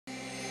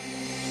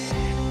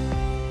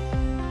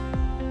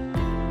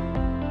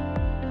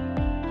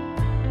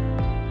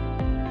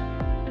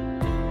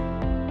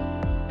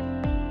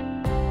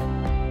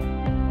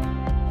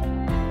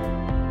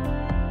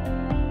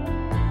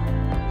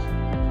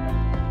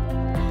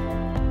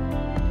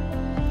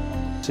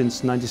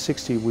Since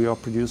 1960 we are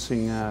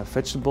producing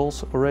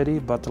vegetables already,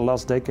 but the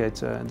last decade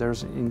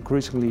there's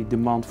increasingly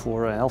demand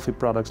for healthy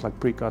products like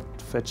pre-cut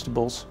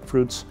vegetables,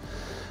 fruits,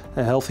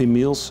 healthy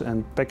meals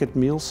and packet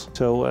meals.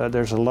 So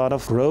there's a lot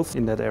of growth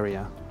in that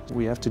area.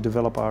 We have to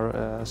develop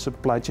our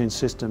supply chain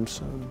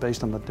systems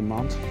based on that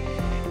demand.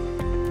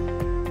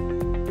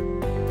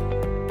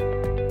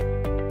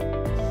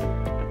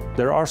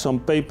 There are some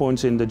pain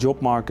points in the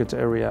job market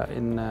area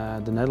in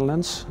the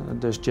Netherlands.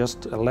 There's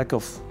just a lack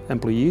of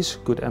employees,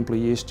 good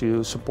employees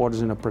to support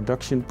us in a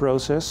production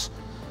process.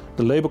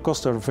 The labor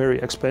costs are very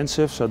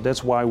expensive, so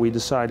that's why we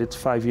decided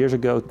 5 years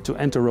ago to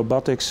enter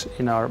robotics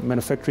in our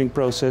manufacturing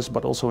process,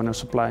 but also in our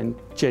supply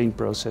chain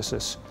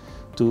processes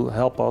to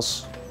help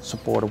us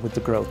support with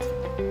the growth.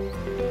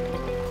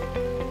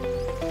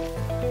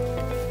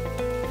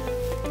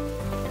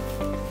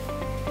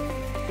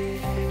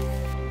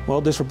 Well,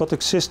 this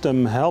robotic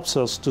system helps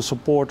us to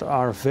support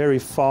our very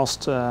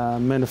fast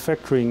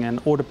manufacturing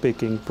and order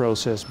picking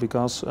process,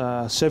 because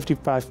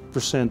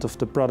 75% of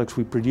the products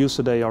we produce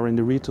today are in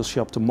the retail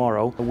shop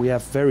tomorrow. We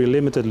have very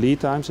limited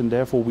lead times, and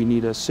therefore we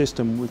need a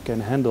system which can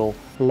handle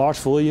large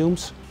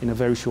volumes in a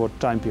very short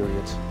time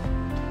period.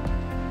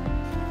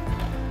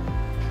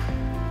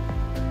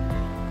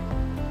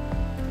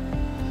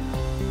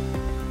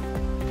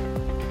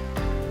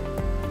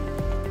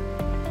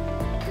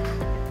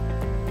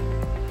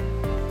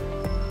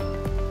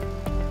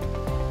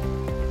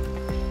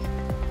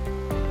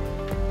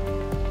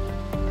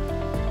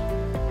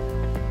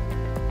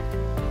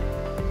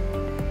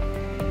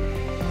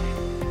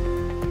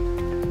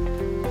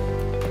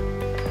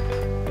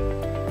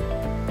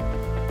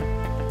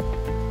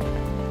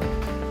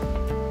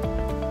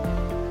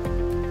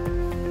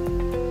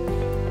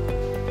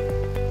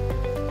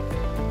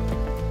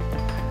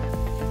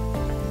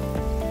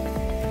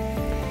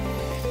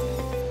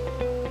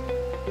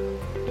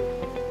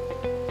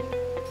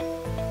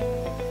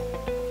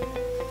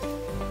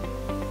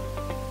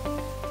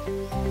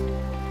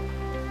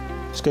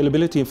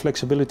 Scalability and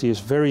flexibility is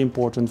very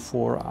important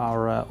for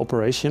our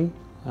operation.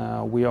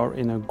 We are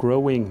in a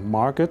growing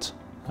market.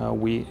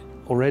 We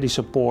already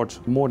support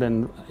more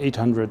than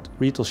 800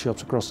 retail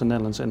shops across the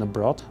Netherlands and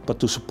abroad. But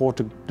to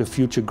support the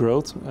future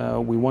growth,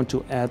 we want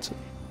to add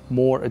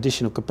more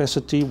additional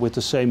capacity with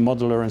the same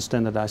modular and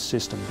standardized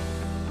system.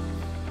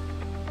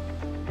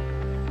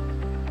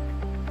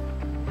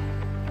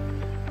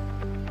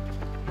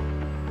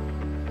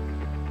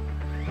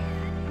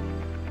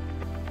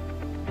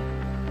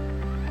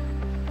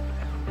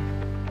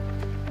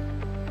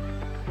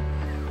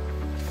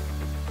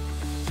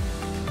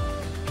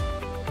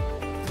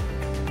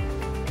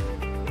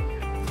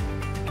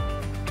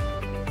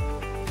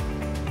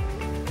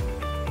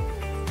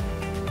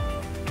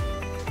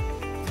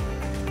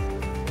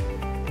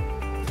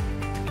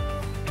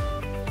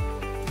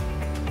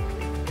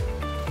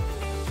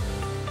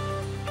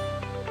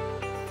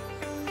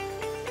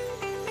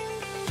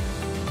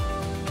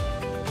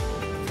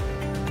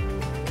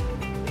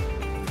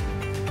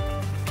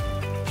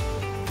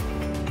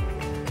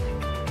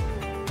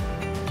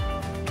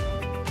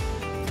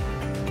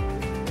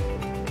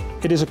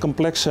 It is a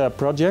complex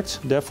project,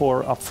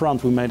 therefore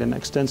upfront we made an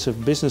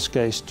extensive business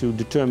case to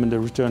determine the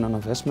return on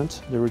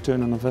investment. The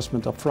return on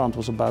investment upfront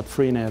was about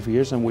 3.5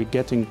 years, and we're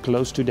getting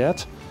close to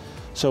that.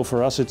 So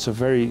for us it's a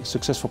very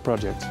successful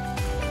project.